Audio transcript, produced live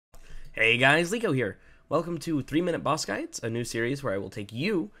Hey guys, Liko here. Welcome to 3-Minute Boss Guides, a new series where I will take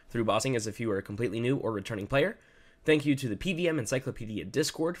you through bossing as if you were a completely new or returning player. Thank you to the PVM Encyclopedia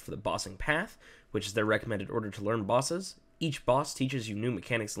Discord for the bossing path, which is their recommended order to learn bosses. Each boss teaches you new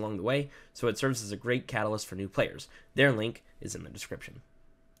mechanics along the way, so it serves as a great catalyst for new players. Their link is in the description.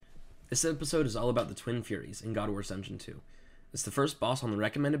 This episode is all about the Twin Furies in God of War Dungeon 2. It's the first boss on the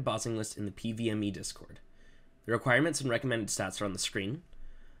recommended bossing list in the PVME Discord. The requirements and recommended stats are on the screen.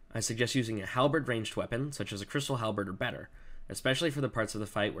 I suggest using a halberd ranged weapon, such as a crystal halberd or better, especially for the parts of the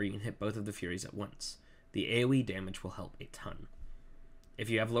fight where you can hit both of the Furies at once. The AoE damage will help a ton. If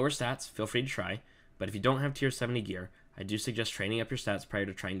you have lower stats, feel free to try, but if you don't have tier 70 gear, I do suggest training up your stats prior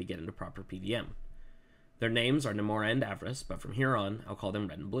to trying to get into proper PVM. Their names are Namora and Avarice, but from here on, I'll call them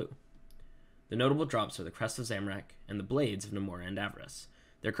Red and Blue. The notable drops are the Crest of Zamorak and the Blades of Namora and Avarice.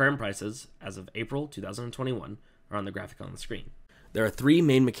 Their current prices, as of April 2021, are on the graphic on the screen. There are three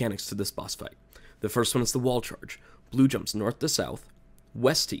main mechanics to this boss fight. The first one is the wall charge. Blue jumps north to south,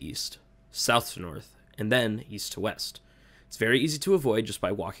 west to east, south to north, and then east to west. It's very easy to avoid just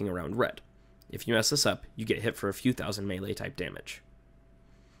by walking around red. If you mess this up, you get hit for a few thousand melee type damage.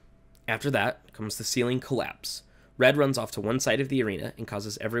 After that comes the ceiling collapse. Red runs off to one side of the arena and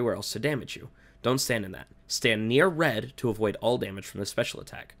causes everywhere else to damage you. Don't stand in that. Stand near red to avoid all damage from the special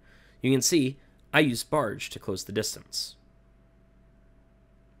attack. You can see, I use Barge to close the distance.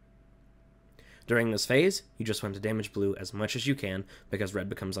 During this phase, you just want to damage blue as much as you can because red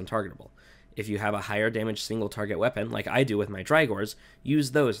becomes untargetable. If you have a higher damage single target weapon, like I do with my Drygors,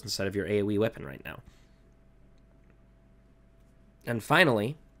 use those instead of your AoE weapon right now. And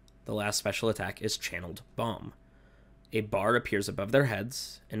finally, the last special attack is Channeled Bomb. A bar appears above their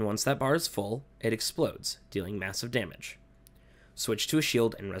heads, and once that bar is full, it explodes, dealing massive damage. Switch to a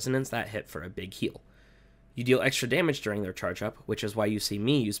shield and resonance that hit for a big heal. You deal extra damage during their charge up, which is why you see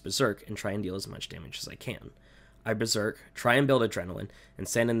me use Berserk and try and deal as much damage as I can. I Berserk, try and build Adrenaline, and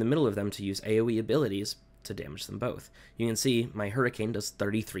stand in the middle of them to use AoE abilities to damage them both. You can see my Hurricane does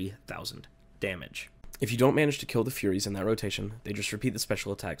 33,000 damage. If you don't manage to kill the Furies in that rotation, they just repeat the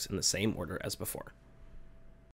special attacks in the same order as before.